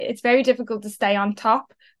it's very difficult to stay on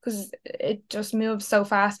top because it just moves so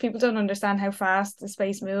fast. People don't understand how fast the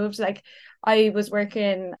space moves. Like I was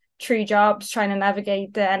working 3 jobs trying to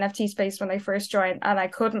navigate the NFT space when I first joined, and I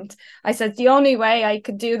couldn't. I said the only way I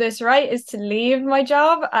could do this right is to leave my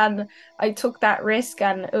job, and I took that risk,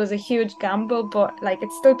 and it was a huge gamble, but like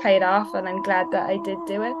it still paid off, and I'm glad that I did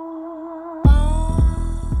do it.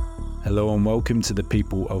 Hello and welcome to the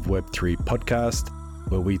People of Web3 podcast,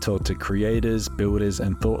 where we talk to creators, builders,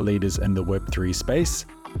 and thought leaders in the Web3 space.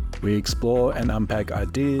 We explore and unpack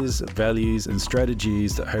ideas, values, and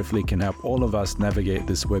strategies that hopefully can help all of us navigate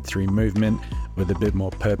this Web3 movement with a bit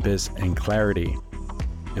more purpose and clarity.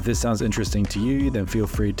 If this sounds interesting to you, then feel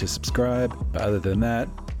free to subscribe. But other than that,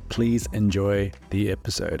 please enjoy the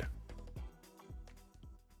episode.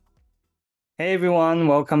 Hey everyone,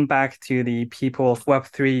 welcome back to the People of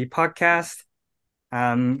Web3 podcast.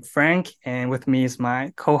 I'm Frank, and with me is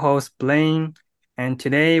my co-host Blaine. And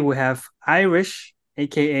today we have Irish,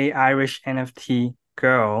 aka Irish NFT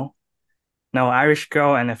Girl. No, Irish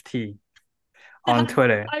Girl NFT on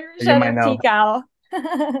Twitter. Irish You might know. NFT gal.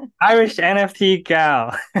 Irish NFT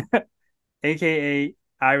Gal, aka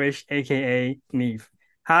Irish, aka Neve.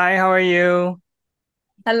 Hi, how are you?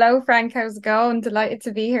 Hello, Frank. How's it going? Delighted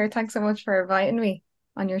to be here. Thanks so much for inviting me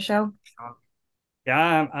on your show.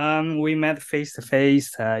 Yeah, we met face to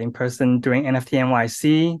face in person during NFT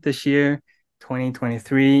NYC this year,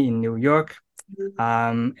 2023 in New York.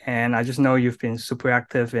 And I just know you've been super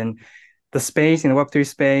active in the space, in the Web3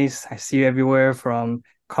 space. I see you everywhere from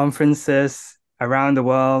conferences around the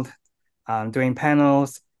world, doing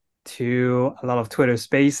panels to a lot of Twitter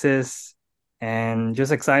spaces, and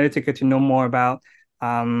just excited to get to know more about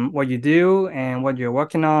what you do and what you're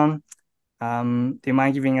working on. Do you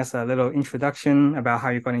mind giving us a little introduction about how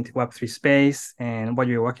you got into Web3 space and what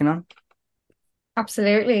you're working on?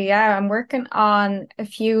 Absolutely. Yeah, I'm working on a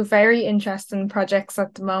few very interesting projects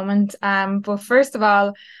at the moment. But first of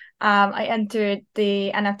all, I entered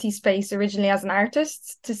the NFT space originally as an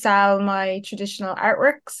artist to sell my traditional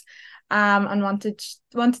artworks, and wanted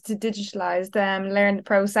to digitalize them, learn the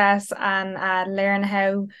process, and learn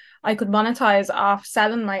how I could monetize off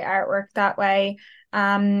selling my artwork that way.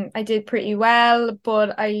 I did pretty well,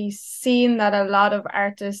 but I seen that a lot of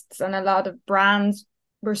artists and a lot of brands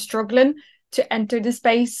were struggling to enter the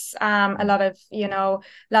space. A lot of, a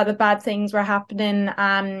lot of bad things were happening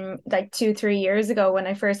like 2-3 years ago when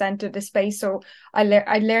I first entered the space. So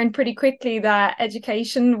I learned pretty quickly that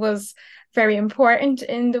education was very important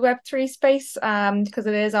in the Web3 space, because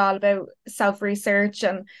it is all about self-research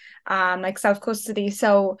and like self-custody.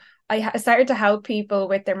 So I started to help people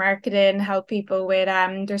with their marketing, help people with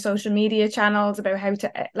their social media channels about how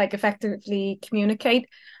to like effectively communicate.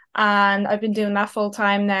 And I've been doing that full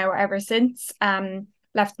time now ever since.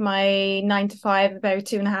 Left my 9 to 5 about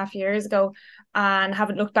 2.5 years ago and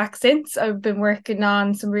haven't looked back since. I've been working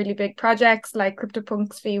on some really big projects like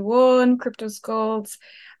CryptoPunks V1, Crypto Skulls,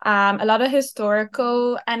 a lot of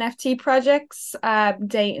historical NFT projects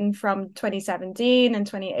dating from 2017 and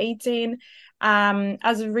 2018.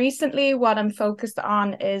 As of recently, what I'm focused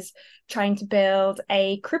on is trying to build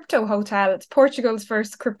a crypto hotel. It's Portugal's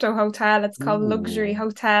first crypto hotel. It's called Luxury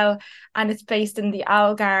Hotel, and it's based in the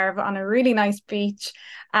Algarve on a really nice beach.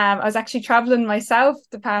 I was actually traveling myself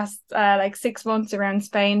the past like 6 months around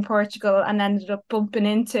Spain, Portugal, and ended up bumping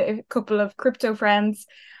into a couple of crypto friends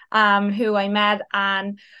who I met,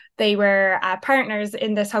 and they were partners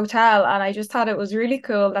in this hotel. And I just thought it was really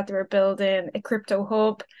cool that they were building a crypto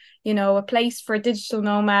hub, a place for digital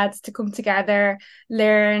nomads to come together,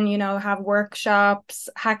 learn, have workshops,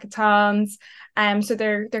 hackathons. So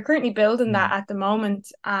they're currently building that at the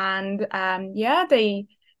moment. And yeah,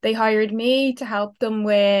 they hired me to help them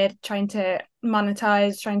with trying to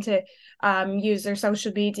monetize, trying to use their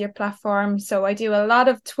social media platform. So I do a lot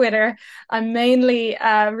of Twitter. I'm mainly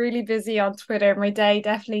really busy on Twitter. My day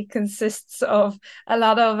definitely consists of a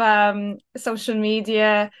lot of social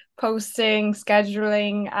media posting,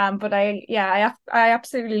 scheduling. But I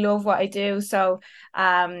absolutely love what I do. So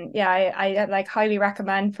I like highly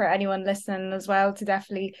recommend for anyone listening as well to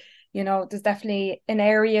definitely, there's definitely an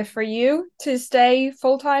area for you to stay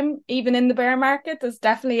full time, even in the bear market. There's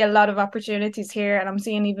definitely a lot of opportunities here, and I'm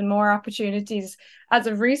seeing even more opportunities as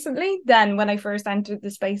of recently than when I first entered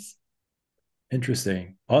the space.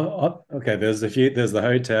 Interesting. Okay, there's the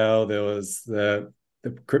hotel, there was the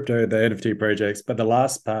crypto, the NFT projects, but the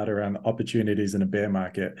last part around opportunities in a bear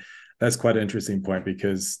market, that's quite an interesting point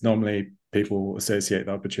because normally people associate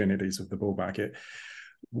the opportunities with the bull market.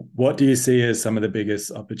 What do you see as some of the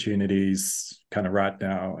biggest opportunities kind of right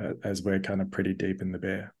now as we're kind of pretty deep in the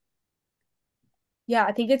bear? Yeah,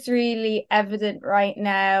 I think it's really evident right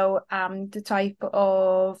now, the type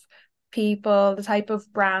of people, the type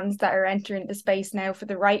of brands that are entering the space now for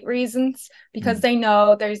the right reasons, because Mm. they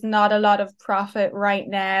know there's not a lot of profit right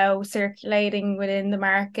now circulating within the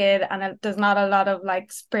market, and there's not a lot of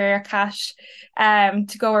like spare cash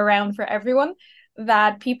to go around for everyone.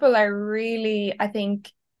 That people are really, I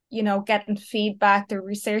think, getting feedback. They're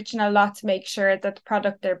researching a lot to make sure that the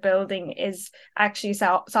product they're building is actually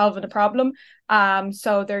solving a problem.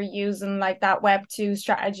 So they're using like that Web 2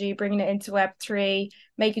 strategy, bringing it into Web 3,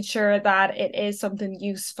 making sure that it is something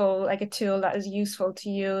useful, like a tool that is useful to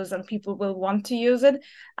use and people will want to use it.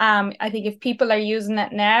 I think if people are using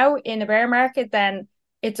it now in a bear market, then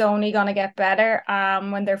it's only going to get better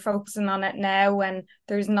when they're focusing on it now, when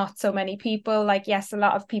there's not so many people. Like, yes, a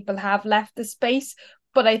lot of people have left the space,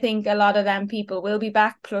 but I think a lot of them people will be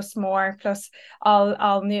back, plus more, plus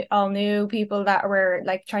all new people that were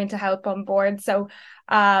like trying to help on board. So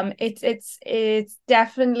it's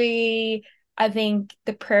definitely, I think,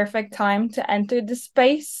 the perfect time to enter the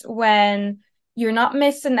space when you're not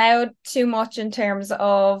missing out too much in terms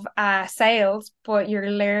of sales, but you're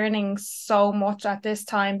learning so much at this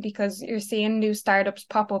time because you're seeing new startups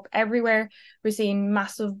pop up everywhere. We're seeing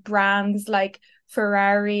massive brands like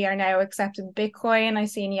Ferrari are now accepting Bitcoin. I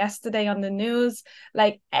seen yesterday on the news,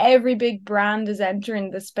 like every big brand is entering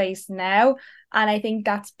the space now. And I think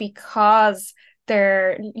that's because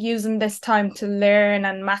they're using this time to learn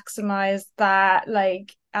and maximize that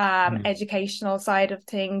Mm. educational side of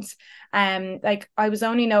things. Like I was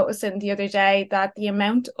only noticing the other day that the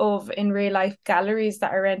amount of in real life galleries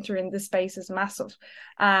that are entering the space is massive.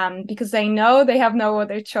 Because they know they have no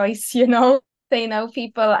other choice, they know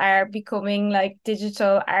people are becoming like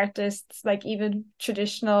digital artists, like even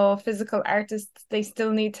traditional physical artists, they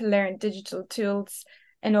still need to learn digital tools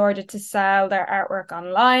in order to sell their artwork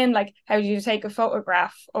online. Like, how do you take a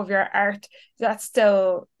photograph of your art? That's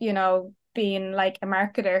still, being like a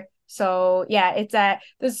marketer. So yeah,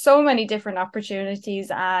 there's so many different opportunities.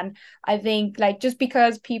 And I think like just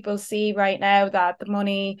because people see right now that the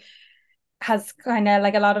money has kind of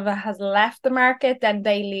like a lot of it has left the market, then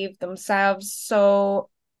they leave themselves. So,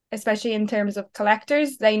 especially in terms of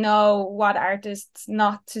collectors, they know what artists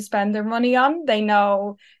not to spend their money on. They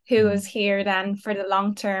know who Mm. is here then for the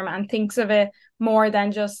long term and thinks of it more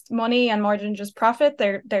than just money and more than just profit.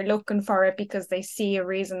 They're looking for it because they see a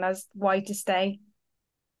reason as why to stay.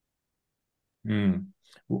 Mm.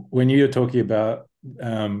 When you're talking about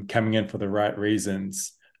coming in for the right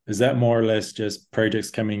reasons, is that more or less just projects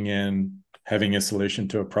coming in, having a solution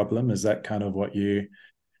to a problem? Is that kind of what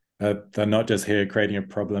they're not just here creating a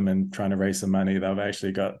problem and trying to raise some money? They've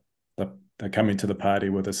actually they're coming to the party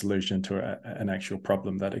with a solution to an actual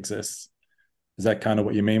problem that exists. Is that kind of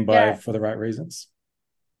what you mean by Yeah, for the right reasons?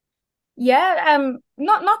 yeah,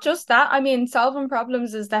 not just that. I mean, solving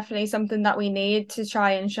problems is definitely something that we need to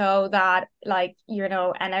try and show that, like,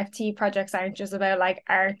 NFT projects aren't just about like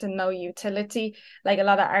art and no utility. Like a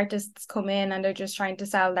lot of artists come in and they're just trying to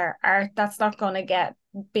sell their art. That's not going to get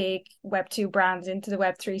big Web 2 brands into the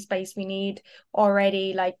Web 3 space. We need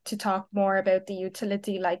already like to talk more about the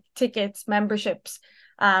utility, like tickets, memberships,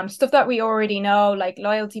 stuff that we already know, like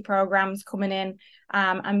loyalty programs coming in,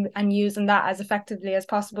 and using that as effectively as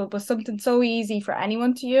possible, but something so easy for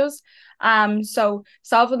anyone to use. So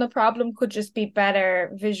solving the problem could just be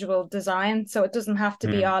better visual design. So it doesn't have to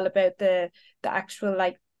be Mm. all about the actual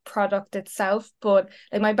like product itself, but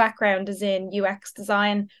like my background is in UX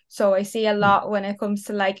design, so I see a Mm. lot when it comes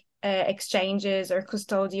to like exchanges or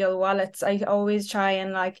custodial wallets. I always try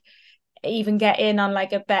and like even get in on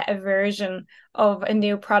like a better version of a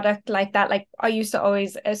new product like that. Like I used to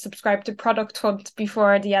always subscribe to Product Hunt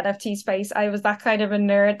before the NFT space. I was that kind of a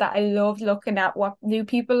nerd that I loved looking at what new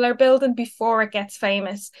people are building before it gets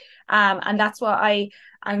famous. And that's what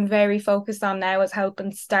I'm very focused on now, is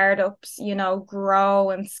helping startups,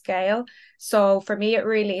 grow and scale. So for me, it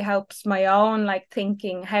really helps my own like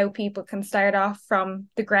thinking how people can start off from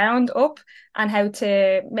the ground up and how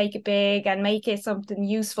to make it big and make it something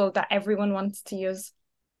useful that everyone wants to use.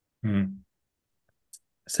 Mm.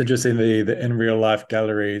 It's interesting the in real life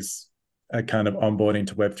galleries are kind of onboarding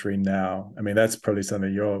to Web3 now. I mean, that's probably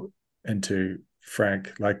something you're into,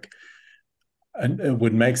 Frank. Like, and it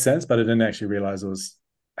would make sense, but I didn't actually realize it was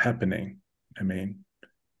happening. I mean,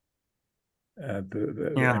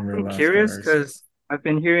 the Yeah, in real I'm life curious galleries. because I've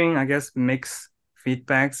been hearing, I guess, mixed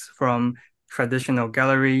feedbacks from traditional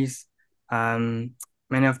galleries. Um,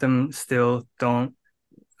 Many of them still don't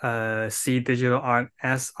see digital art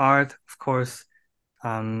as art. Of course,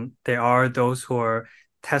 there are those who are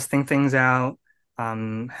testing things out,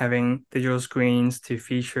 having digital screens to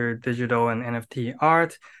feature digital and NFT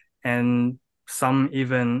art, and some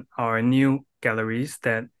even are new galleries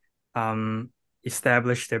that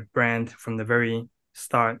establish their brand from the very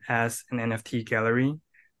start as an NFT gallery.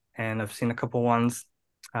 And I've seen a couple ones.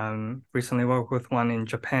 Recently worked with one in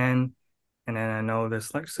Japan, and then I know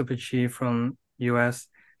there's like Super Chi from US,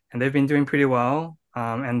 and they've been doing pretty well.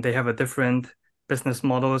 And they have a different business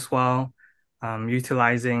model as well,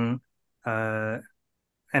 utilizing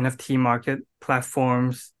NFT market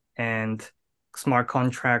platforms and smart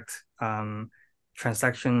contract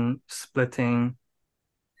transaction splitting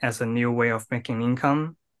as a new way of making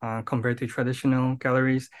income compared to traditional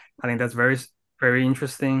galleries. I think that's very, very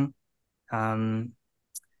interesting. Um,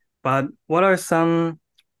 but what are some,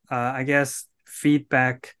 I guess,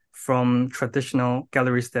 feedback from traditional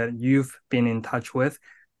galleries that you've been in touch with?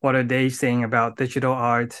 What are they saying about digital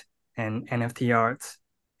art and NFT art?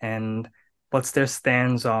 And what's their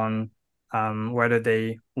stance on whether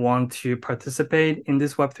they want to participate in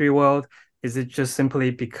this Web3 world? Is it just simply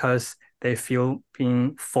because they feel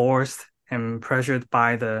being forced and pressured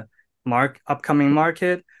by the upcoming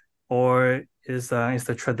market, or is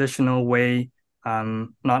the traditional way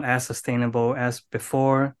not as sustainable as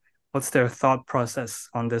before? What's their thought process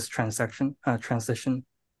on this transition?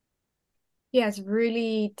 Yeah, it's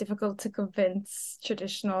really difficult to convince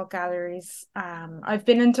traditional galleries. I've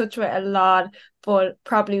been in touch with a lot, but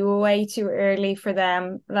probably way too early for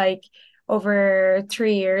them. Like over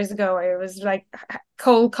 3 years ago, it was like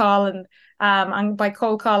cold calling. And by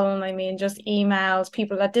cold calling, I mean just emails,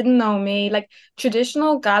 people that didn't know me. Like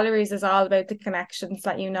traditional galleries is all about the connections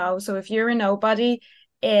that you know. So if you're a nobody,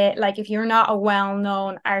 like if you're not a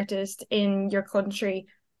well-known artist in your country,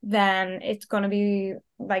 then it's going to be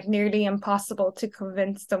like nearly impossible to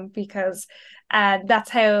convince them, because that's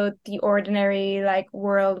how the ordinary like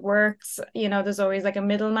world works. You know, there's always like a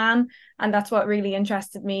middleman, and that's what really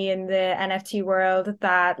interested me in the NFT world,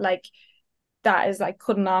 that like that is like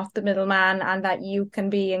cutting off the middleman, and that you can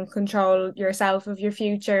be in control yourself of your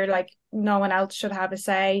future. Like no one else should have a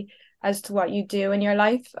say as to what you do in your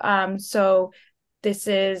life. So this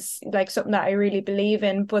is like something that I really believe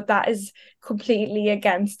in, but that is completely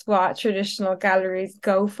against what traditional galleries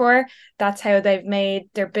go for. That's how they've made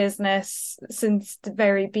their business since the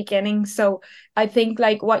very beginning. So I think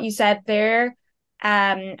like what you said there,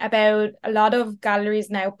 about a lot of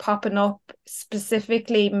galleries now popping up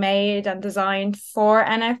specifically made and designed for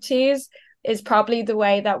NFTs is probably the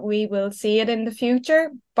way that we will see it in the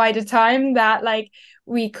future. By the time that like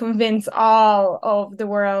we convince all of the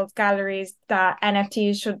world's galleries that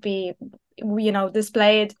NFTs should be, you know,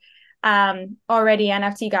 displayed, already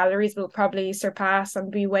NFT galleries will probably surpass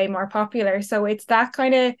and be way more popular. So it's that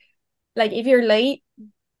kind of like, if you're late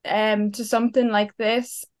to something like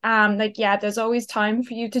this, like yeah, there's always time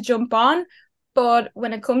for you to jump on. But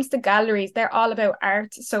when it comes to galleries, they're all about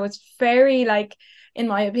art. So it's very like, in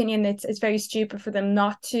my opinion, it's very stupid for them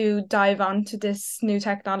not to dive onto this new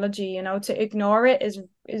technology. You know, to ignore it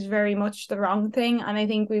is very much the wrong thing. And I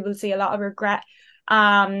think we will see a lot of regret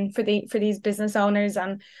for these business owners,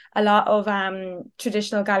 and a lot of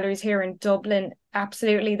traditional galleries here in Dublin.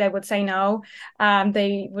 Absolutely, they would say no.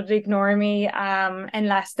 They would ignore me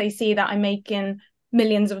unless they see that I'm making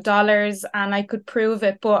millions of dollars and I could prove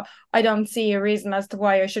it. But I don't see a reason as to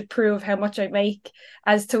why I should prove how much I make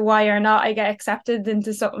as to why or not I get accepted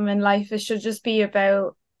into something in life. It should just be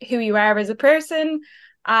about who you are as a person,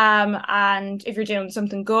 and if you're doing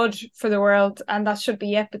something good for the world, and that should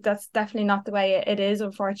be it. But that's definitely not the way it is,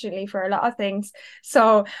 unfortunately, for a lot of things.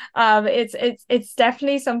 So it's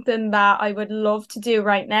definitely something that I would love to do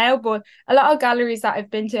right now. But a lot of galleries that I've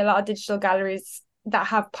been to, a lot of digital galleries that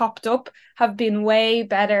have popped up, have been way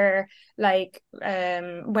better like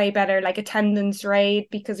attendance rate,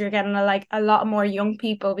 because you're getting a lot more young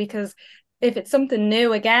people, because if it's something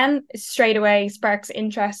new, again, it straight away sparks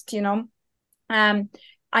interest, you know. um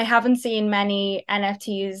I haven't seen many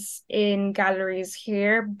NFTs in galleries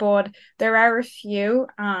here, but there are a few.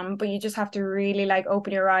 But you just have to really like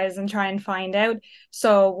open your eyes and try and find out.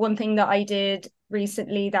 So one thing that I did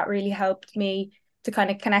recently that really helped me to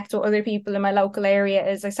kind of connect with other people in my local area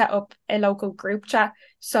is I set up a local group chat,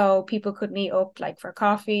 so people could meet up like for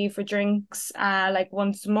coffee, for drinks, like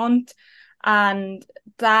once a month. And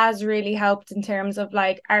that's really helped in terms of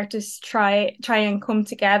like artists try and come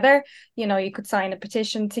together. You know, you could sign a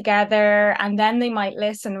petition together and then they might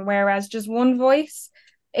listen, whereas just one voice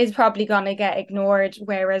is probably going to get ignored,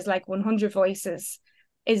 whereas like 100 voices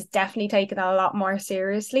is definitely taken a lot more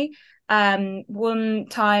seriously. One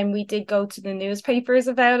time we did go to the newspapers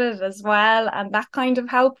about it as well, and that kind of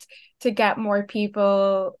helped to get more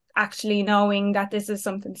people actually knowing that this is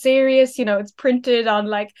something serious. It's printed on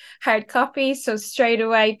like hard copy, so straight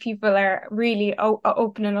away people are really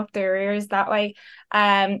opening up their ears that way.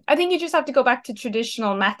 I think you just have to go back to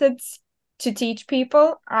traditional methods to teach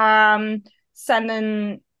people.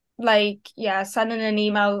 Sending sending an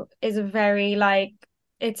email is a very like,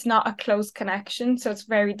 it's not a close connection, so it's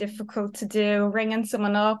very difficult to do. Ringing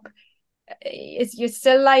someone up, you're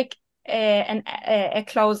still like a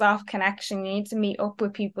close off connection. You need to meet up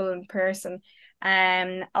with people in person,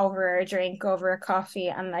 over a drink, over a coffee,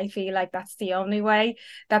 and I feel like that's the only way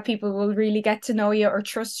that people will really get to know you or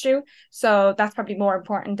trust you. So that's probably more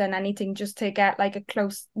important than anything, just to get like a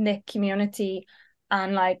close knit community.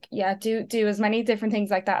 And like, yeah, do as many different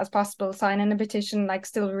things like that as possible. Signing a petition like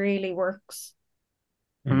still really works.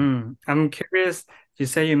 I'm curious, you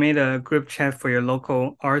say you made a group chat for your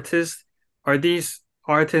local artists. Are these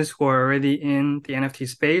artists who are already in the NFT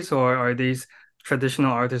space, or are these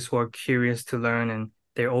traditional artists who are curious to learn and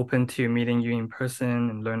they're open to meeting you in person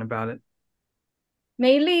and learn about it?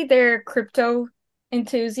 Mainly they're crypto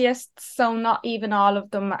enthusiasts, so not even all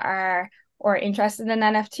of them are or interested in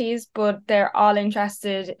NFTs, but they're all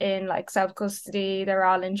interested in like self-custody. They're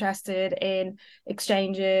all interested in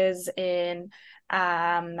exchanges, in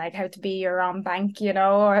like how to be your own bank,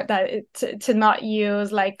 or that to not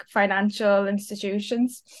use like financial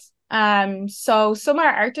institutions. So some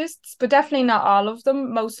are artists, but definitely not all of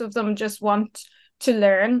them. Most of them just want to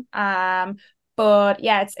learn. But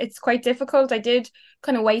yeah, it's quite difficult. I did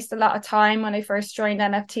kind of waste a lot of time when I first joined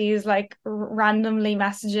NFTs, like randomly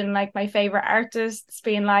messaging like my favorite artists,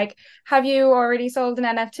 being like, have you already sold an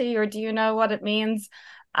NFT, or do you know what it means?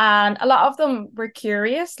 And a lot of them were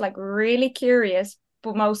curious, like really curious,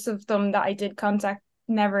 but most of them that I did contact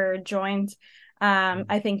never joined.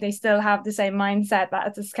 I think they still have the same mindset that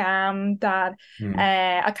it's a scam, that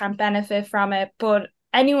I can't benefit from it. But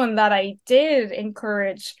anyone that I did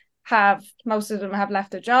encourage, most of them have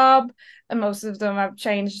left a job, and most of them have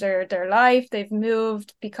changed their life. They've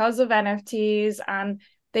moved because of NFTs, and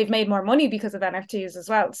they've made more money because of NFTs as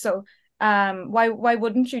well. So why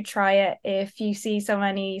wouldn't you try it if you see so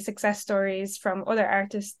many success stories from other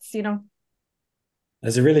artists?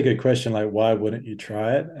 That's a really good question. Like, why wouldn't you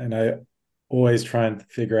try it? And I always try and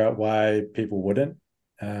figure out why people wouldn't.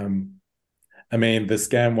 I mean, the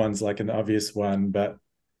scam one's like an obvious one, but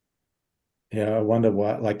yeah, I wonder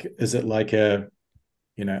why. Like, is it like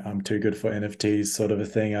I'm too good for NFTs sort of a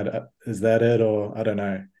thing? Is that it, or I don't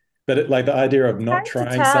know. But like the idea of not Hard to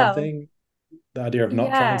trying tell. something, the idea of not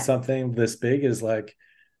trying Yeah, something this big is like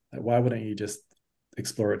why wouldn't you just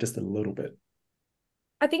explore it just a little bit?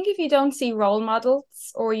 I think if you don't see role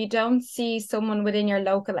models, or you don't see someone within your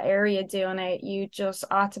local area doing it, you just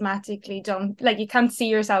automatically don't, like, you can't see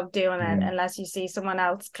yourself doing it Mm. unless you see someone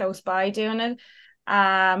else close by doing it.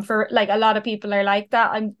 For like a lot of people are like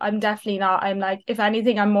that. I'm definitely not. I'm like, if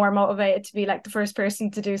anything, I'm more motivated to be like the first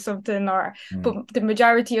person to do something, or but Mm. the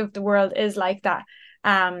majority of the world is like that.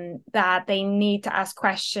 That they need to ask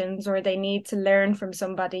questions, or they need to learn from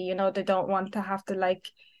somebody. They don't want to have to like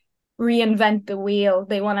reinvent the wheel.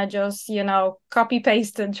 They want to just, copy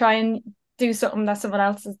paste and try and do something that someone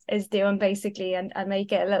else is doing, basically, and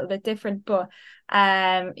make it a little bit different. But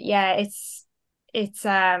yeah, it's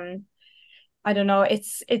I don't know,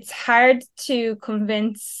 it's hard to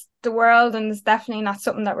convince the world, and it's definitely not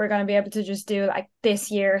something that we're going to be able to just do like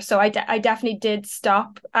this year. So I definitely did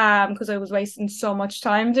stop because I was wasting so much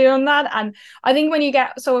time doing that. And I think when you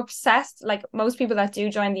get so obsessed, like most people that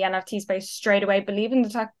do join the NFT space straight away believe in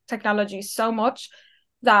the technology so much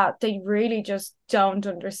that they really just don't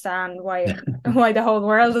understand why the whole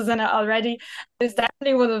world is in it already. I was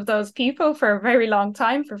definitely one of those people for a very long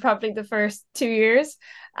time, for probably the first 2 years.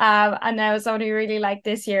 And now it's only really like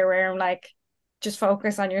this year where I'm like, just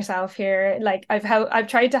focus on yourself here. Like I've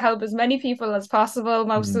tried to help as many people as possible.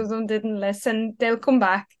 Most Mm. of them didn't listen. They'll come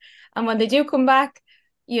back. And when they do come back,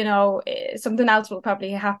 something else will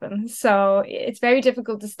probably happen. So it's very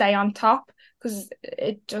difficult to stay on top because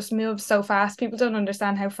it just moves so fast. People don't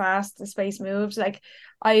understand how fast the space moves. Like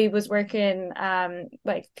I was working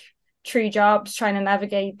like 3 jobs trying to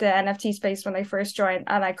navigate the NFT space when I first joined,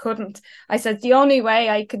 and I couldn't. I said the only way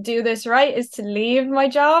I could do this right is to leave my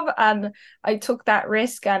job, and I took that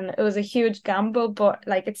risk, and it was a huge gamble, but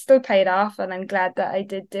like it still paid off, and I'm glad that I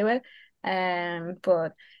did do it.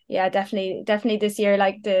 But yeah, definitely this year,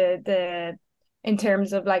 like the in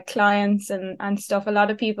terms of like clients and stuff, a lot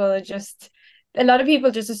of people just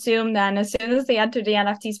assume then as soon as they enter the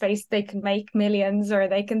NFT space, they can make millions or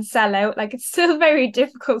they can sell out. Like it's still very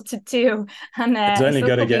difficult to do, and It's it only still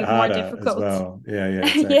got to could get be more harder as difficult. well. Yeah,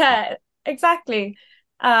 exactly. Yeah, exactly.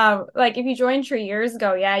 Like if you joined 3 years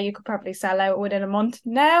ago, yeah, you could probably sell out within a month.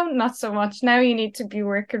 Now, not so much. Now you need to be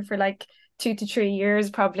working for like 2 to 3 years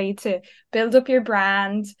probably to build up your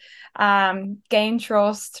brand, gain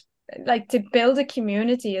trust. Like to build a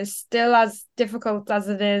community is still as difficult as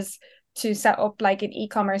it is to set up like an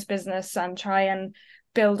e-commerce business and try and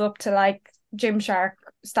build up to like Gymshark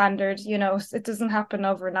standard. It doesn't happen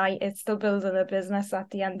overnight. It's still building a business at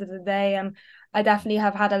the end of the day. And I definitely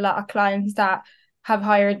have had a lot of clients that have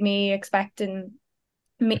hired me expecting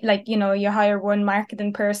me, like, you hire one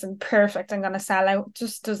marketing person, perfect, I'm going to sell out. It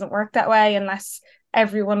just doesn't work that way unless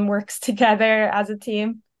everyone works together as a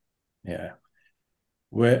team. Yeah.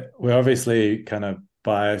 We're obviously kind of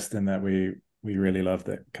biased in that we really love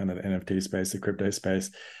the kind of the NFT space, the crypto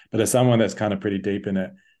space. But as someone that's kind of pretty deep in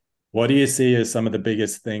it, what do you see as some of the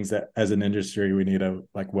biggest things that as an industry we need to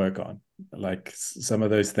like work on? Like some of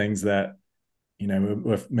those things that,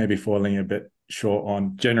 we're maybe falling a bit short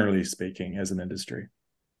on, generally speaking, as an industry.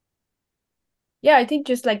 Yeah, I think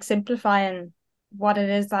just like simplifying what it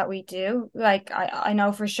is that we do. Like I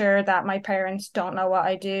know for sure that my parents don't know what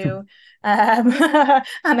I do. And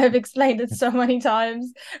I've explained it so many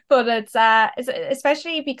times. But it's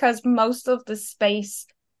especially because most of the space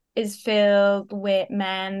is filled with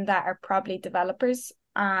men that are probably developers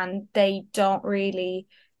and they don't really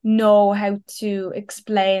know how to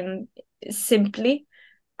explain simply.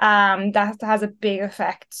 That has a big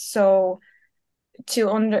effect. So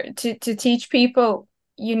to teach people,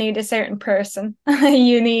 you need a certain person.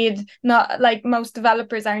 You need, not like, most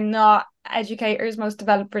developers are not educators, most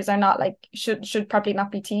developers are not like, should probably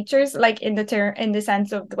not be teachers, like in the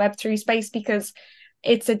sense of the Web3 space, because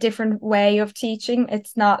it's a different way of teaching.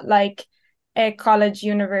 It's not like a college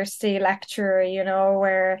university lecturer,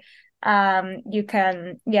 where you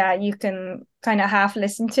can kind of half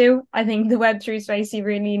listen to. I think the Web3 space, you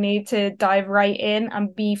really need to dive right in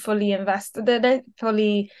and be fully invested in it,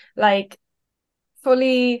 fully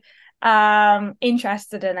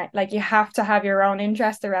interested in it. Like you have to have your own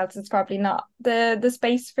interest, or else it's probably not the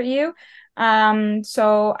space for you.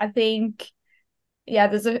 So I think, yeah,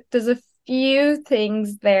 there's a few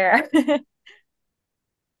things there.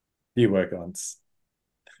 You work on.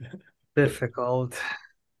 Difficult.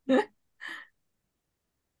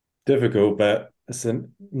 Difficult, but it's a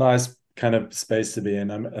nice kind of space to be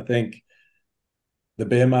in. I think the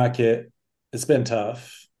bear market, it's been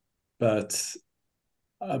tough, but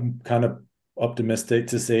I'm kind of optimistic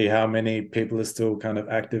to see how many people are still kind of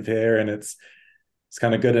active here, and it's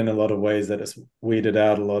kind of good in a lot of ways that it's weeded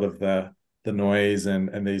out a lot of the noise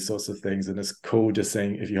and these sorts of things, and it's cool just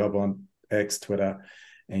seeing if you hop on X, Twitter,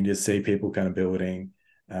 and you see people kind of building.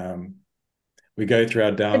 We go through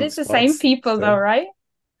our But down it's the same spots, people though, so right?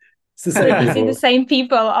 it's the same Like you see the people. same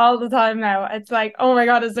people all the time now. It's like, oh my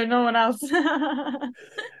God, is there no one else?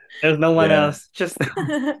 There's no one Yeah, else, just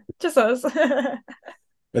Just us. but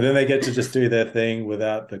then they get to just do their thing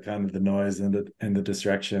without the kind of the noise and the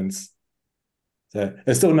distractions. So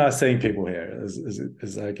it's still nice seeing people here.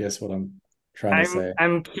 Is I guess what I'm trying to I'm say.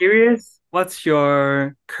 I'm curious, what's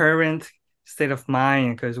your current state of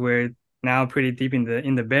mind? Because we're now pretty deep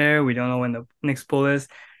in the bear. We don't know when the next bull is.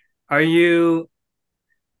 Are you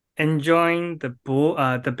enjoying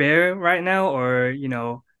the bear right now, or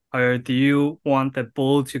or do you want the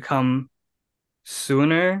bull to come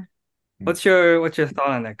sooner? What's your thought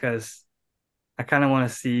on that? Because I kind of want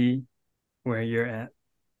to see where you're at.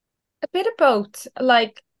 A bit of both.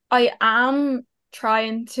 Like I am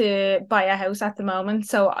trying to buy a house at the moment.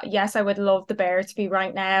 So yes, I would love the bear to be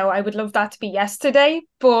right now. I would love that to be yesterday.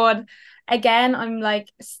 But again, I'm like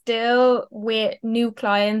still with new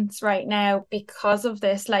clients right now because of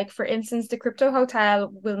this. Like for instance, the crypto hotel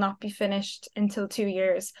will not be finished until 2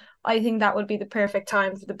 years. I think that would be the perfect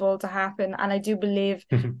time for the bull to happen. And I do believe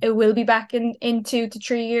it will be back in 2 to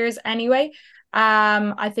 3 years anyway.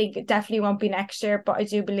 I think it definitely won't be next year, but I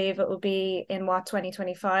do believe it will be in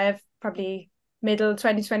 2025, probably middle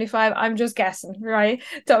 2025. I'm just guessing, right?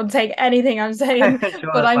 Don't take anything I'm saying, but Joe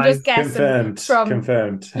I'm just advice. guessing Confirmed. from,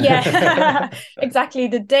 Confirmed. yeah, exactly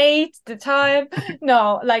the date, the time.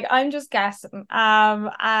 No, like I'm just guessing.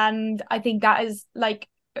 And I think that is like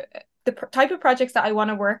the type of projects that I want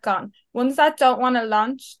to work on, ones that don't want to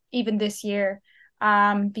launch even this year.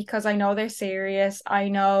 Because I know they're serious. I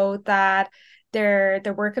know that they're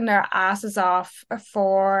working their asses off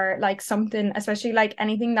for like something, especially like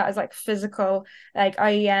anything that is like physical. Like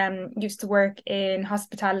I used to work in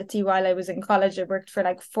hospitality while I was in college. I worked for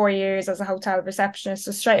like 4 years as a hotel receptionist.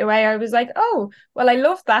 So straight away I was like, oh, well, I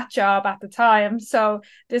loved that job at the time. So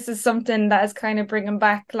this is something that is kind of bringing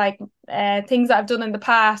back like things that I've done in the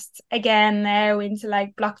past again now into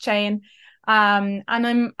like blockchain. And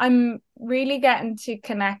I'm really getting to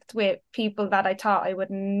connect with people that I thought I would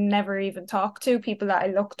never even talk to, people that I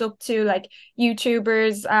looked up to, like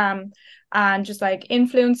YouTubers, and just like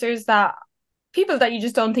influencers, that people that you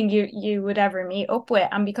just don't think you would ever meet up with.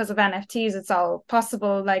 And because of NFTs, it's all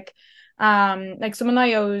possible. Like someone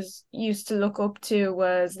I always used to look up to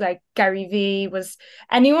was like Gary V, was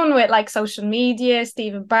anyone with like social media,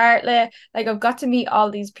 Stephen Bartlett. Like I've got to meet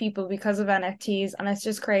all these people because of NFTs, and it's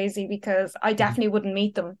just crazy because I definitely wouldn't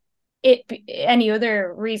meet them any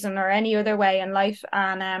other reason or any other way in life.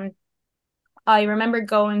 And I remember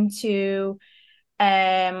going to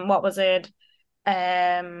what was it?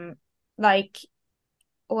 Like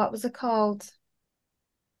what was it called?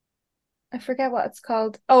 I forget what it's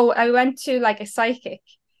called. Oh, I went to like a psychic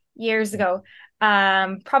years ago.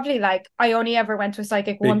 Probably like I only ever went to a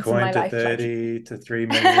psychic once in Bitcoin my to life. Like 30 to 3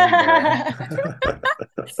 million by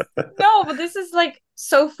no, but this is like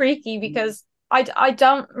so freaky because I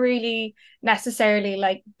don't really necessarily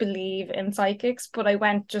like believe in psychics, but I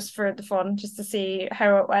went just for the fun, just to see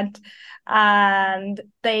how it went. And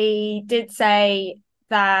they did say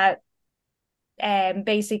that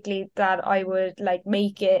basically that I would like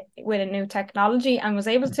make it with a new technology, and was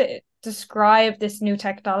able to describe this new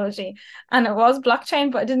technology. And it was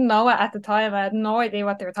blockchain, but I didn't know it at the time. I had no idea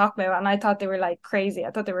what they were talking about. And I thought they were like crazy. I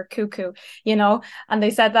thought they were cuckoo, you know? And they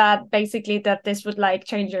said that basically that this would like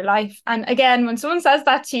change your life. And again, when someone says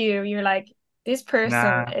that to you, you're like, this person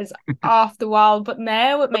Nah. is off the wall. But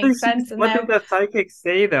now it makes sense. And What did now, the psychic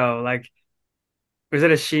say though? Like, was it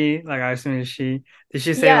a she? Like, I assume it's she. Did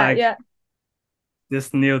she say yeah, like yeah.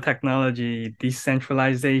 this new technology,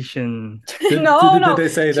 decentralization? No, did no. they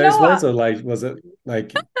say Do you know those words, what? or like was it like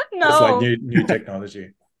just like No. new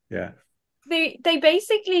technology? Yeah. They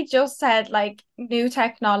basically just said like new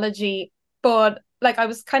technology, but like I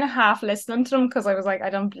was kind of half listening to them because I was like, I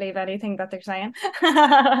don't believe anything that they're saying.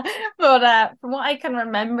 But from what I can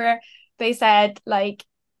remember, they said like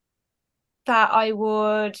that I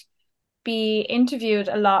would be interviewed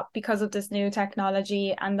a lot because of this new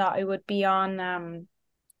technology, and that I would be on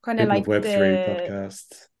kind of People of like Web3 the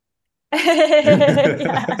podcast.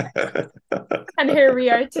 yeah. And here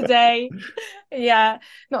we are today. Yeah.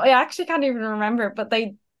 No, I actually can't even remember, but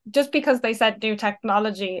they just because they said new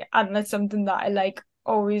technology, and that's something that I like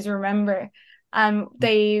always remember.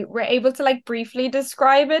 They were able to like briefly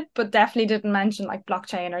describe it, but definitely didn't mention like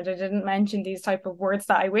blockchain, or they didn't mention these type of words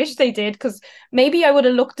that I wish they did, because maybe I would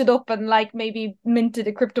have looked it up and like maybe minted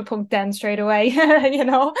a CryptoPunk then straight away, you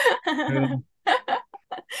know.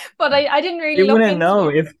 But I didn't They really look wouldn't into know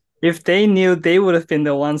it. if they knew, they would have been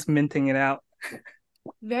the ones minting it out.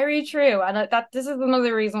 Very true. And that this is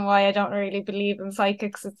another reason why I don't really believe in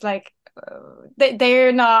psychics. It's like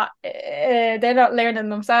they're not learning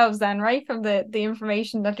themselves then, right? From the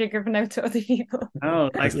information that they're giving out to other people. No,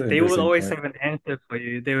 That's like an they would interesting always point. have an answer for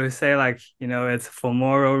you. They would say like, it's for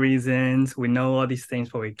moral reasons. We know all these things,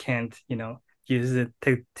 but we can't, use it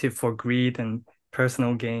to for greed and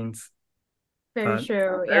personal gains. Very But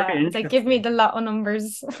true. very Yeah. It's like give me interesting. the lot of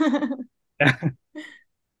numbers.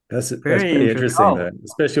 That's Very pretty interesting. interesting Oh, though,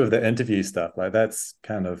 especially with the interview stuff. Like that's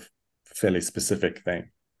kind of a fairly specific thing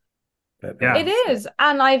that yeah. It is.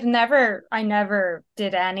 And I never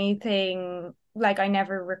did anything like I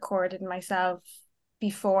never recorded myself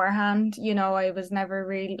beforehand. You know, I was never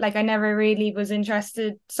really like I never really was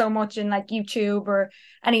interested so much in like YouTube or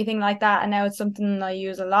anything like that. And now it's something I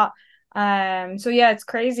use a lot. So yeah, it's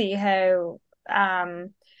crazy how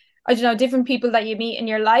I don't know, different people that you meet in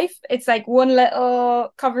your life. It's like one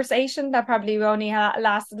little conversation that probably only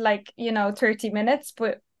lasted like, 30 minutes,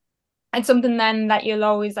 but it's something then that you'll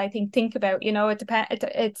always think about. It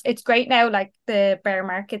depends. It's great now, like the bear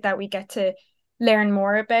market, that we get to learn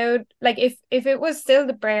more about. Like if it was still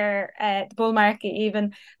the bull market,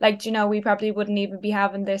 even, like, we probably wouldn't even be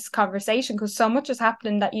having this conversation, because so much is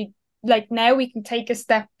happening that you like now we can take a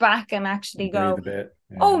step back and actually breathe go, a bit.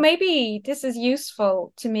 oh, Yeah. maybe this is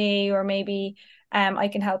useful to me, or maybe I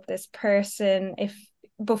can help this person. If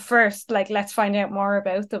But first, like, let's find out more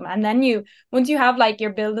about them. And then once you have like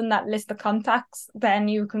you're building that list of contacts, then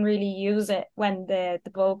you can really use it when the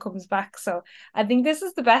bull comes back. So I think this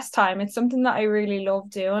is the best time. It's something that I really love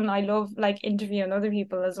doing. I love like interviewing other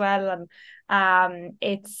people as well. And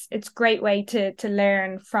it's great way to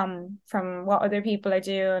learn from what other people are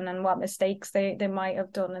doing and what mistakes they might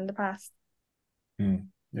have done in the past.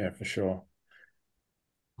 Yeah, for sure.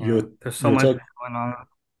 Yeah. You're There's so you're much talking. going on.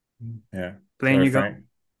 Yeah. Blaine, Sorry, you go. Frank.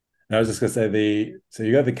 And I was just gonna say so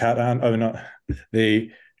you got the Catan. Oh, not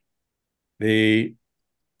the the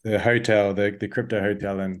the hotel, the crypto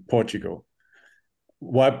hotel in Portugal.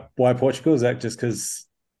 Why Portugal? Is that just because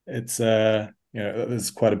it's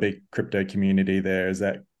there's quite a big crypto community there. Is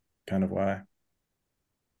that kind of why?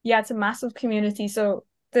 Yeah, it's a massive community. So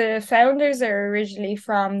the founders are originally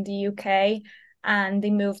from the UK and they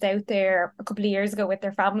moved out there a couple of years ago with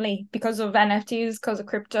their family because of NFTs, because of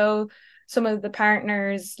crypto. Some of the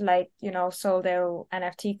partners, like, sold out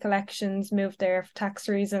NFT collections, moved there for tax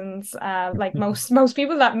reasons. Like most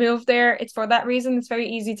people that move there, it's for that reason. It's very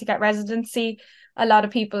easy to get residency. A lot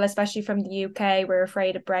of people, especially from the UK, were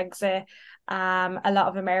afraid of Brexit. A lot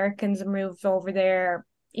of Americans moved over there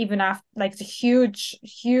even after, like, the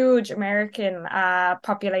huge American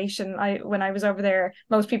population. When I was over there,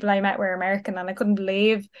 most people I met were American, and I couldn't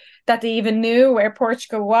believe that they even knew where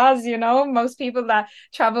Portugal was. Most people that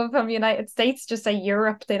travel from the United States just say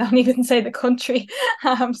Europe, they don't even say the country.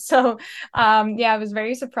 Yeah, I was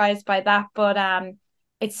very surprised by that. But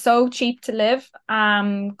it's so cheap to live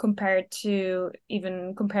compared to,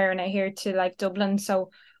 even comparing it here to like Dublin. So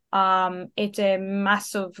it's a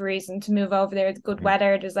massive reason to move over there. The good Mm,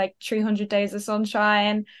 weather, there's like 300 days of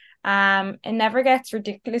sunshine. It never gets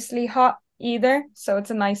ridiculously hot either, so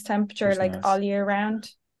it's a nice temperature that's like all nice. year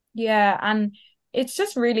round. Yeah, and it's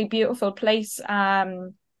just really beautiful place.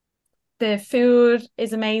 The food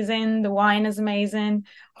is amazing, the wine is amazing,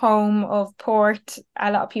 home of port.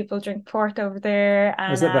 A lot of people drink port over there,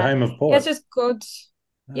 Was and that the home of yeah, it's port? just good.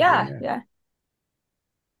 Oh, there you Yeah, go. yeah.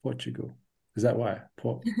 Portugal. Is that why?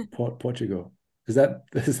 Portugal. Is that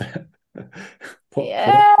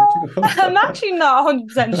Yeah, Portugal? I'm actually not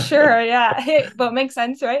 100% sure. Yeah, but makes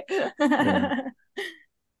sense, right? Yeah.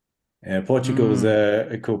 Yeah, Portugal is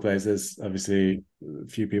Mm. a cool place. There's obviously a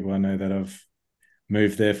few people I know that have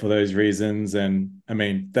moved there for those reasons. And I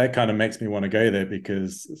mean, that kind of makes me want to go there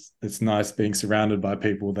because it's nice being surrounded by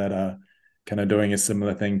people that are kind of doing a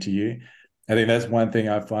similar thing to you. I think that's one thing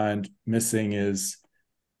I find missing is,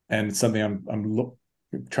 and something I'm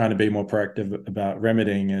trying to be more proactive about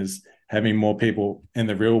remedying is having more people in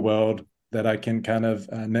the real world that I can kind of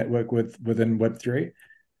network with within Web3.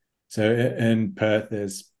 So in Perth,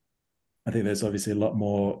 I think there's obviously a lot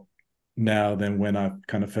more now than when I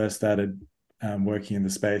kind of first started working in the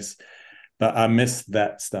space. But I miss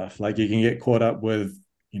that stuff. Like you can get caught up with,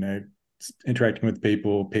 you know, interacting with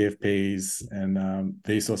people, PFPs, and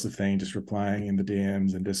these sorts of things, just replying in the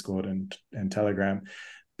DMs and Discord and Telegram.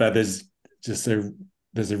 But just a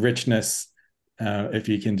there's a richness if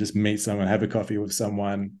you can just meet someone, have a coffee with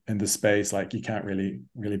someone in the space. Like you can't really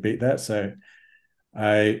beat that. So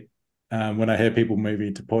I when I hear people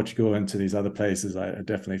moving to Portugal and to these other places, I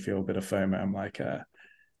definitely feel a bit of FOMO. I'm like, it'll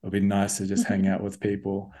be nice to just hang out with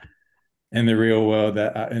people in the real world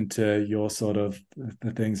that are into your sort of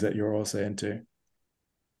the things that you're also into.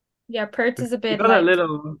 Yeah, Perth is a You bit got a like,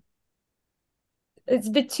 little, it's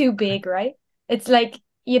a bit too big, right? It's like,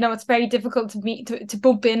 it's very difficult to meet to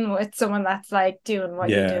bump in with someone that's like doing what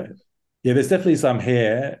you Yeah. do. Yeah, there's definitely some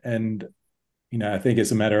here. And, I think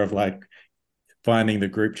it's a matter of like finding the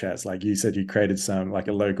group chats. Like you said, you created some like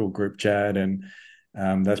a local group chat, and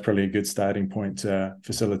that's probably a good starting point to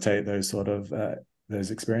facilitate those sort of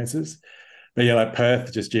those experiences. But yeah, like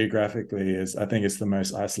Perth, just geographically, is I think it's the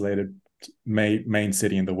most isolated main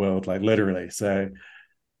city in the world, like literally. So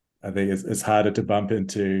I think it's harder to bump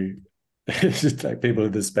into just like people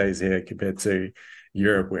in this space here compared to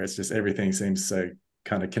Europe, where it's just everything seems so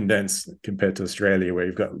kind of condensed compared to Australia, where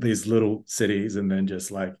you've got these little cities and then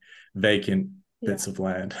just like vacant Yeah. bits of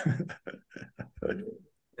land. But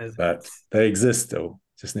deserts. they exist still.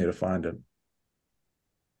 Just need to find them.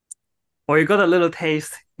 Or you got a little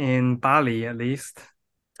taste in Bali at least.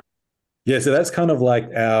 Yeah, so that's kind of like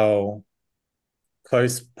our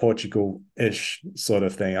close Portugal-ish sort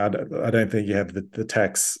of thing. I don't think you have the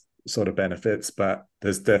tax sort of benefits, but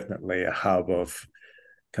there's definitely a hub of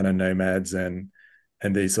kind of nomads and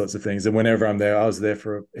these sorts of things. And whenever I'm there, I was there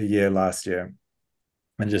for a year last year,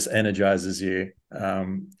 and just energizes you.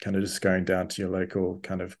 Kind of just going down to your local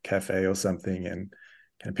kind of cafe or something, and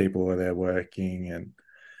kind of people are there working, and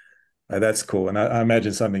that's cool. And I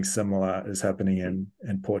imagine something similar is happening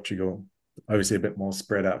in Portugal. Obviously, a bit more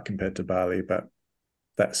spread out compared to Bali, but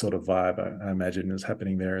that sort of vibe I imagine is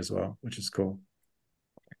happening there as well, which is cool.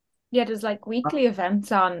 Yeah, there's like weekly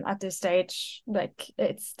events on at this stage. Like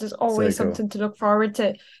there's So always cool. something to look forward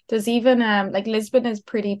to. There's even like Lisbon is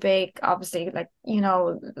pretty big, obviously, like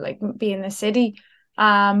like being a city.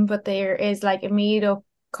 But there is like a meetup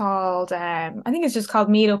called I think it's just called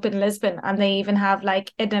Meetup in Lisbon, and they even have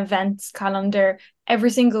like an events calendar every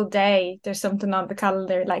single day. There's something on the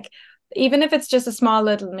calendar, like even if it's just a small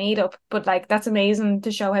little meetup, but like that's amazing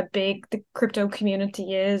to show how big the crypto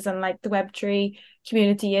community is and like the Web3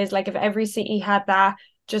 community is. Like if every city had that,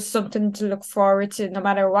 just something to look forward to no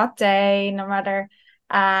matter what day, no matter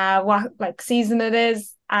what like season it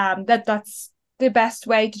is. That's the best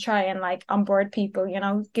way to try and like onboard people, you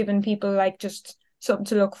know, giving people like just something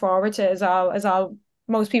to look forward to is all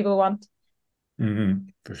most people want.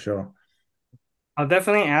 For sure. I'll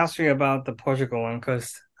definitely ask you about the Portugal one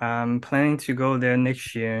because I'm planning to go there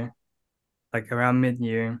next year, like around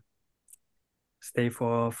mid-year, stay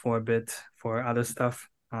for a bit for other stuff.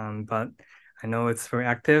 But I know it's very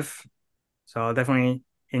active, so I'll definitely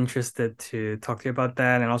interested to talk to you about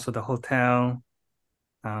that and also the hotel.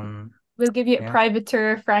 Um, We'll give you a yeah, private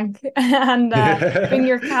tour, Frank, and bring Yeah.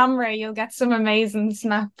 your camera. You'll get some amazing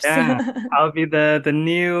snaps. yeah, I'll be the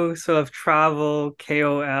new sort of travel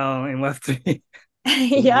KOL in Web3.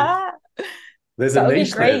 Yeah, There's a that'll be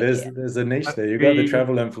niche there. great. There's a niche there. You've got the Web3.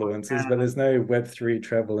 travel influencers, but there's no Web3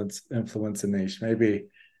 travel influencer niche. Maybe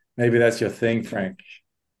that's your thing, Frank.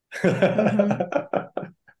 Hmm.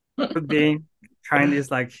 Could be trying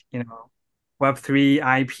this like, Web3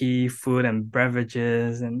 IP food and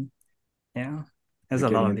beverages and yeah, there's We're a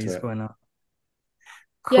lot getting of into these it. going on.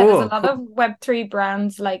 Yeah, there's a Cool, lot cool. of Web3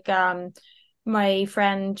 brands like my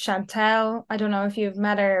friend Chantel. I don't know if you've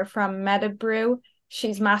met her from Meta Brew.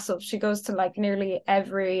 She's massive. She goes to like nearly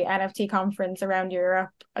every NFT conference around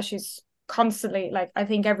Europe. She's constantly like I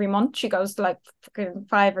think every month she goes to like fucking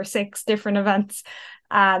 5 or 6 different events,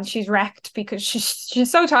 and she's wrecked because she's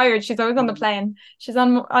so tired. She's always on the plane. She's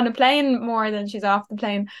on a plane more than she's off the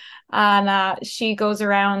plane, and she goes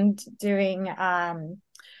around doing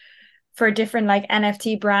for different like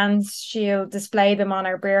NFT brands. She'll display them on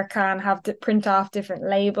her beer can, have to print off different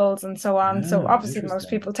labels and so on. So Ah, obviously most interesting.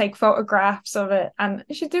 people take photographs of it, and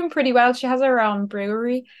she's doing pretty well. She has her own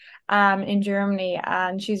brewery in Germany,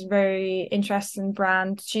 and she's very interesting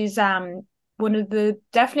brand. She's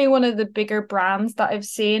definitely one of the bigger brands that I've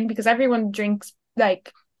seen because everyone drinks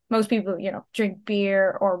like most people, you know, drink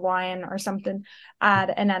beer or wine or something at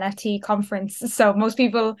an NFT conference. So most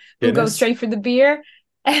people will go Guinness. straight for the beer.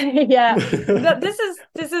 Yeah, this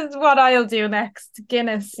is what I'll do next.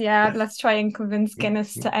 Guinness, yeah, let's try and convince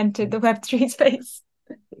Guinness to enter the Web3 space.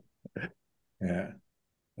 Yeah,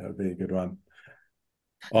 that would be a good one.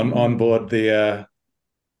 On board the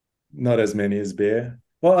not as many as beer.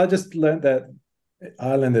 Well, I just learned that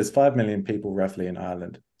Ireland, there's 5 million people roughly in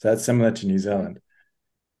Ireland. So that's similar to New Zealand.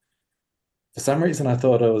 For some reason, I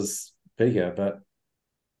thought it was bigger, but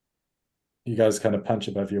you guys kind of punch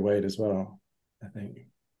above your weight as well, I think.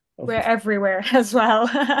 We're everywhere as well.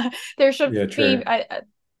 There should Yeah, be, true. I,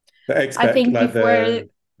 The I expat, think like before,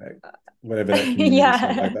 like, whatever that community is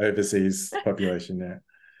called, like yeah, the overseas population. Yeah,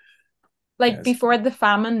 yeah, like it's before the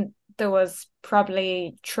famine, there was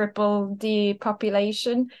probably triple the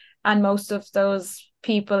population, and most of those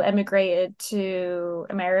people immigrated to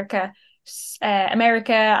America.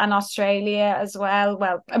 America and Australia as well.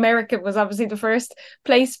 Well, America was obviously the first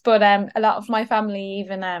place, but a lot of my family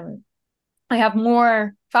even I have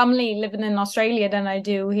more family living in Australia than I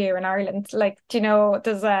do here in Ireland. Like, do you know,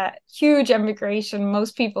 there's a huge immigration.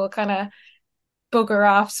 Most people kind of bugger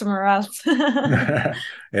off somewhere else. yeah,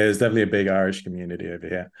 there's definitely a big Irish community over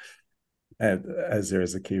here, as there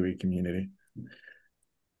is a Kiwi community.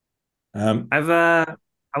 Um, I've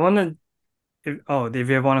I want to if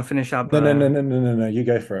you want to finish up, no, no, no, no, no, no, no. You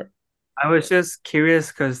go for it. I was just curious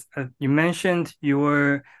because you mentioned you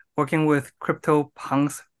were working with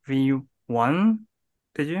CryptoPunks V1,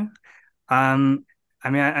 did you? Um, I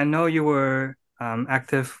mean, I know you were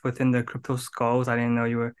active within the Crypto Skulls. I didn't know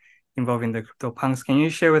you were involved in the CryptoPunks. Can you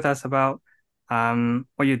share with us about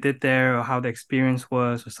what you did there or how the experience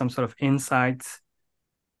was or some sort of insights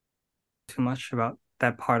too much about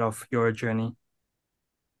that part of your journey?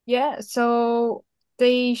 Yeah, so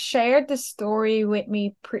they shared the story with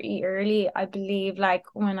me pretty early, I believe. Like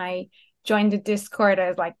when I joined the Discord, I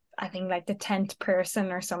was like, I think like the 10th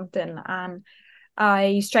person or something. And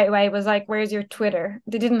I straight away was like, where's your Twitter?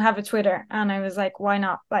 They didn't have a Twitter. And I was like, why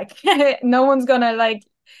not? Like, no one's gonna like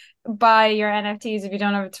buy your NFTs if you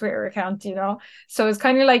don't have a Twitter account, you know? So it's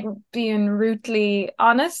kind of like being rutely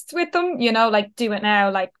honest with them, you know, like do it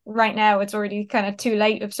now. Like right now, it's already kind of too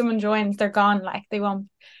late. If someone joins, they're gone. Like they won't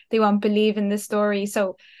believe in the story.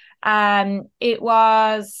 So it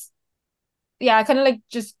was yeah, I kind of like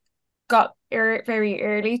just got very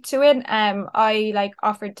early to it. I like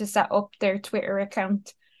offered to set up their Twitter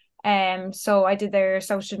account. So I did their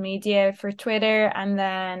social media for Twitter and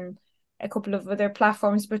then a couple of other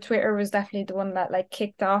platforms, but Twitter was definitely the one that like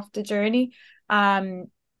kicked off the journey.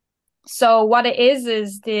 So what it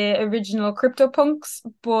is the original CryptoPunks,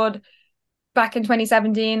 but back in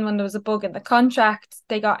 2017 when there was a bug in the contract,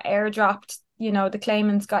 they got airdropped, you know, the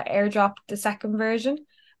claimants got airdropped the second version.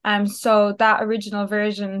 So that original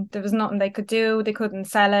version, there was nothing they could do. They couldn't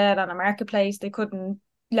sell it on a marketplace. They couldn't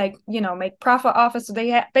like, make profit off it. So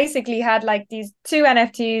they basically had like these two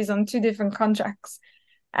NFTs on two different contracts.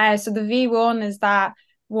 So the V1 is that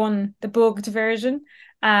one, the bugged version.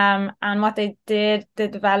 And what they did, the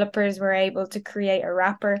developers were able to create a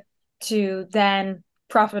wrapper to then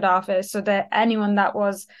profit off it. So that anyone that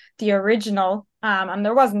was the original, and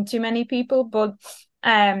there wasn't too many people, but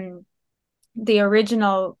the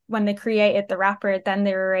original, when they created the wrapper, then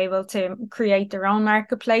they were able to create their own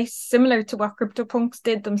marketplace, similar to what CryptoPunks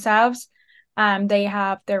did themselves. They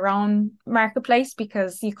have their own marketplace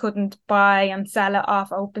because you couldn't buy and sell it off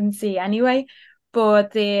OpenSea anyway.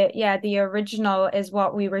 But the original is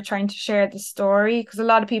what we were trying to share the story, because a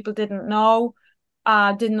lot of people didn't know,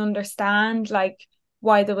 didn't understand like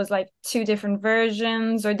why there was like two different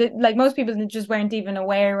versions, or like most people just weren't even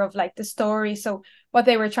aware of like the story. So what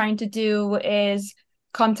they were trying to do is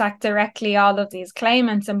contact directly all of these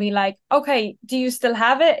claimants and be like, okay, do you still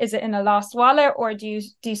have it? Is it in a lost wallet, or do you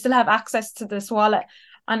still have access to this wallet?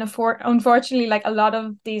 And unfortunately, like a lot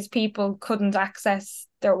of these people couldn't access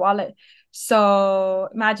their wallet. So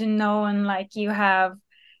imagine knowing like you have,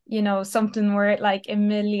 something worth like $1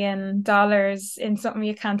 million in something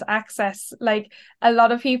you can't access. Like a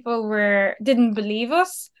lot of people didn't believe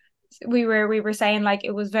us. We were saying like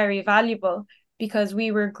it was very valuable because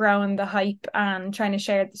we were growing the hype and trying to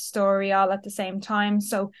share the story all at the same time.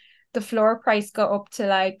 So the floor price got up to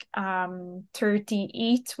like 30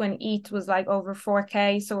 ETH when ETH was like over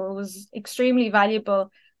 4K. So it was extremely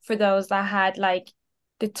valuable for those that had like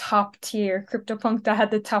the top tier CryptoPunk, that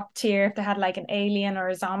had the top tier. If they had like an alien or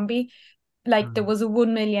a zombie, like there was a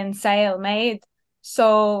 1 million sale made.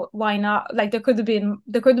 So why not? Like there could have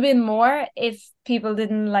been more if people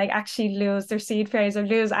didn't like actually lose their seed phrase or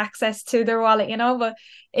lose access to their wallet, but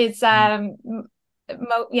it's most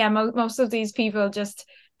of these people just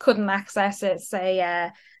couldn't access it.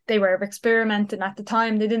 Say they were experimenting at the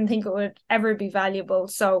time. They didn't think it would ever be valuable.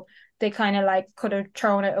 So they kind of like could have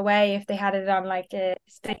thrown it away if they had it on like a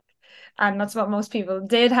stick. And that's what most people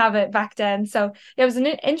did have it back then. So it was an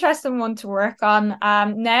interesting one to work on.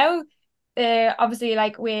 Now, obviously,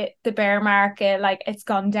 like with the bear market, like it's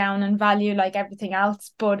gone down in value like everything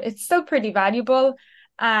else, but it's still pretty valuable.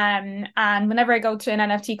 And whenever I go to an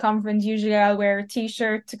NFT conference, usually I'll wear a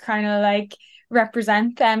t-shirt to kind of like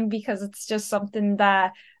represent them, because it's just something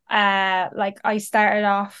that like I started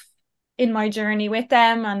off in my journey with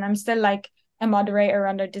them, and I'm still like a moderator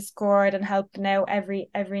on their Discord and helping out every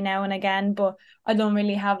now and again, but I don't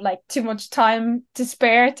really have like too much time to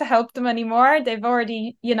spare to help them anymore. They've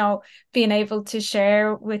already, been able to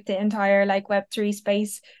share with the entire like Web3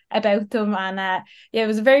 space about them. And yeah, it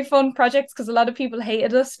was a very fun project because a lot of people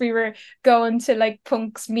hated us. We were going to like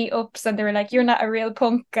punks meetups and they were like, you're not a real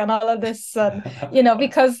punk and all of this. And,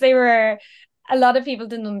 because a lot of people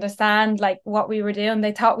didn't understand like what we were doing.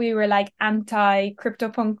 They thought we were like anti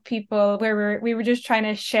CryptoPunk people, where we were just trying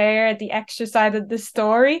to share the extra side of the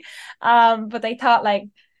story. But they thought like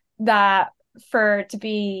that for to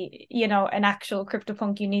be, an actual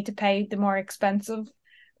CryptoPunk, you need to pay the more expensive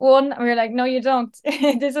one. And we were like, no, you don't.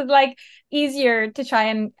 This is like easier to try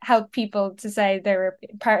and help people to say they're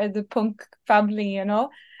part of the punk family.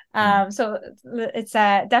 So it's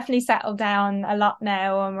definitely settled down a lot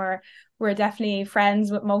now, and we're definitely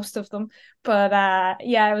friends with most of them. But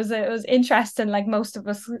yeah, it was interesting. Like most of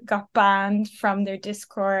us got banned from their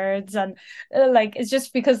Discords, and like it's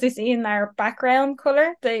just because they see in our background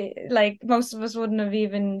color. They like most of us wouldn't have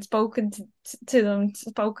even to them,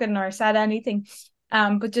 spoken or said anything.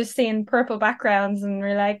 But just seeing purple backgrounds and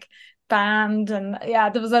we're like banned, and yeah,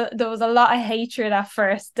 there was a lot of hatred at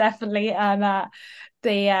first, definitely. And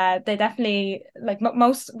they definitely like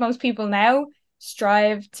most people now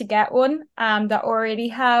strive to get one that already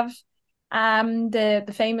have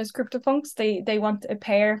the famous CryptoPunks. They want a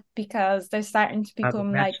pair because they're starting to Have a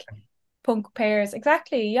become match. like punk pairs.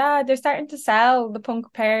 Exactly, yeah, they're starting to sell the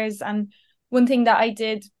punk pairs. And one thing that I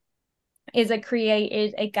did is I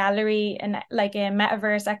created a gallery and like a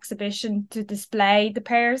metaverse exhibition to display the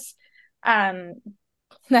pairs. um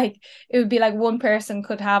like it would be like one person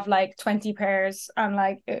could have like 20 pairs, and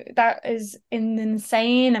like that is an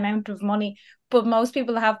insane amount of money. But most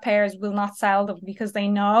people that have pairs will not sell them because they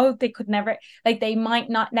know they could never, like they might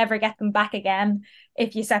not never get them back again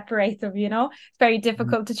if you separate them. It's very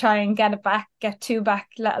difficult to try and get two back,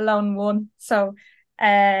 let alone one. So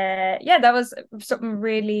yeah, that was something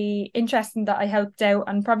really interesting that I helped out,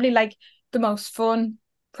 and probably like the most fun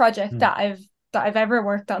project that I've ever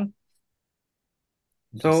worked on.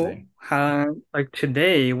 So, Interesting. like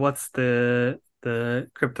today, what's the the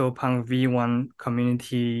CryptoPunk V1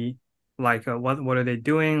 community like? What are they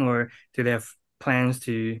doing, or do they have plans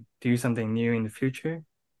to do something new in the future?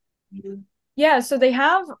 Yeah, so they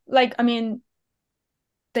have like, I mean,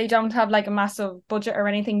 they don't have like a massive budget or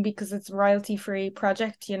anything because it's a royalty free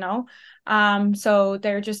project, you know. So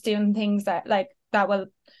they're just doing things that like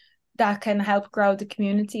that can help grow the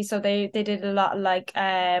community. So they did a lot of like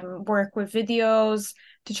work with videos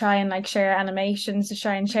to try and like share animations to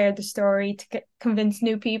try and share the story to convince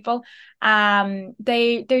new people. They're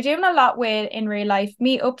doing a lot with in real life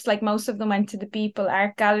meetups. Like most of them went to the Beeple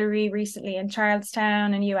Art Gallery recently in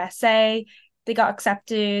Charlestown in USA. They got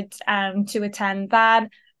accepted to attend that.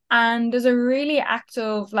 And there's a really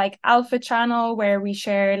active like alpha channel where we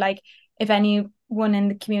share like if anyone in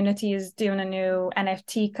the community is doing a new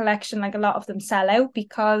NFT collection, like a lot of them sell out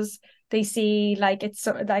because they see like it's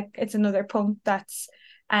sort of like it's another punk that's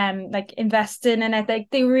like investing in it. Like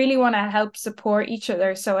they really want to help support each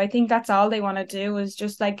other. So I think that's all they want to do is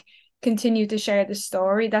just like continue to share the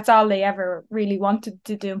story. That's all they ever really wanted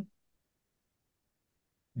to do.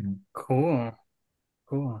 Cool.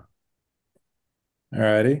 Cool.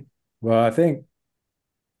 Alrighty. Well, I think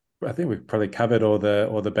we've probably covered all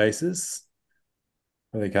the bases.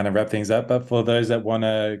 Really kind of wrap things up. But for those that want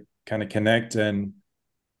to kind of connect, and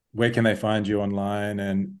where can they find you online,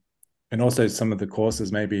 and also some of the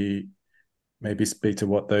courses, maybe speak to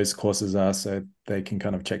what those courses are so they can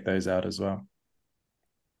kind of check those out as well.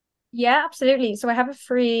 Yeah, absolutely. So I have a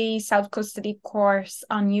free self-custody course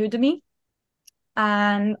on Udemy,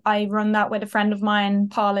 and I run that with a friend of mine,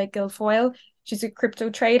 Paula Guilfoyle. She's a crypto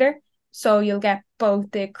trader. So you'll get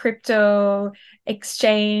both the crypto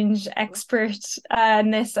exchange expertness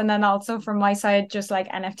and then also from my side, just like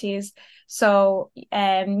NFTs. So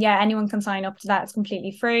yeah, anyone can sign up to that. It's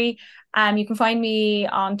completely free. You can find me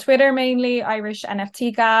on Twitter mainly, Irish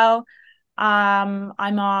NFT Gal. I'm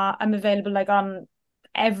available like on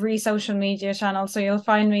every social media channel, so you'll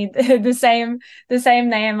find me the same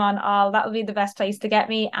name on all. That'll be the best place to get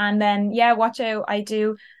me. And then yeah, watch out, I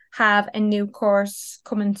do have a new course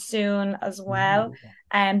coming soon as well,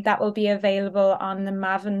 and that will be available on the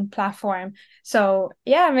Maven platform. So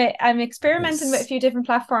yeah, I'm experimenting with a Nice. few different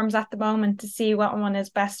platforms at the moment to see what one is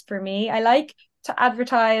best for me. I like to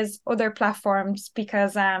advertise other platforms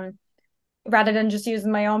because rather than just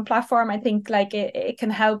using my own platform, I think like it can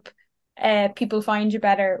help people find you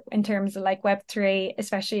better in terms of like Web3,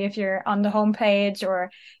 especially if you're on the homepage,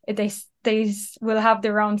 or if they will have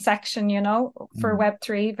their own section, you know, for Mm.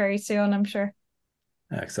 Web3 very soon, I'm sure.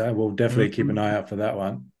 So we'll definitely keep an eye Mm. out for that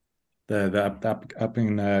one, the up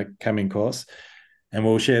and coming course, and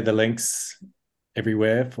we'll share the links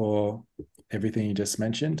everywhere for everything you just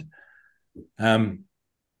mentioned. Um,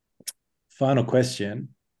 Final question,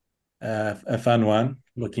 a fun one,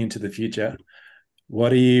 looking into the future.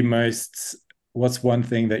 What are you most? What's one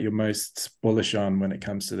thing that you're most bullish on when it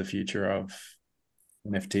comes to the future of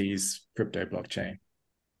NFTs, crypto, blockchain?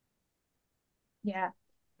 Yeah,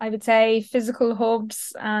 I would say physical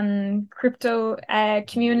hubs and crypto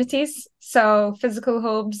communities. So physical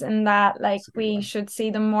hubs in that like That's a good we one. should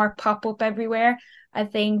see them more pop up everywhere. I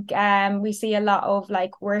think we see a lot of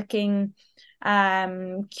like working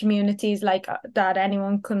communities like that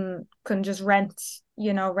anyone can just rent,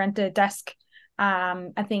 you know, rent a desk.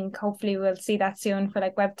 I think hopefully we'll see that soon for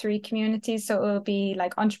like Web3 communities. So it will be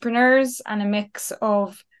like entrepreneurs and a mix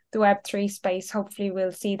of the Web3 space. Hopefully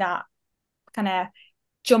we'll see that kind of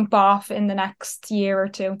jump off in the next year or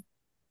two.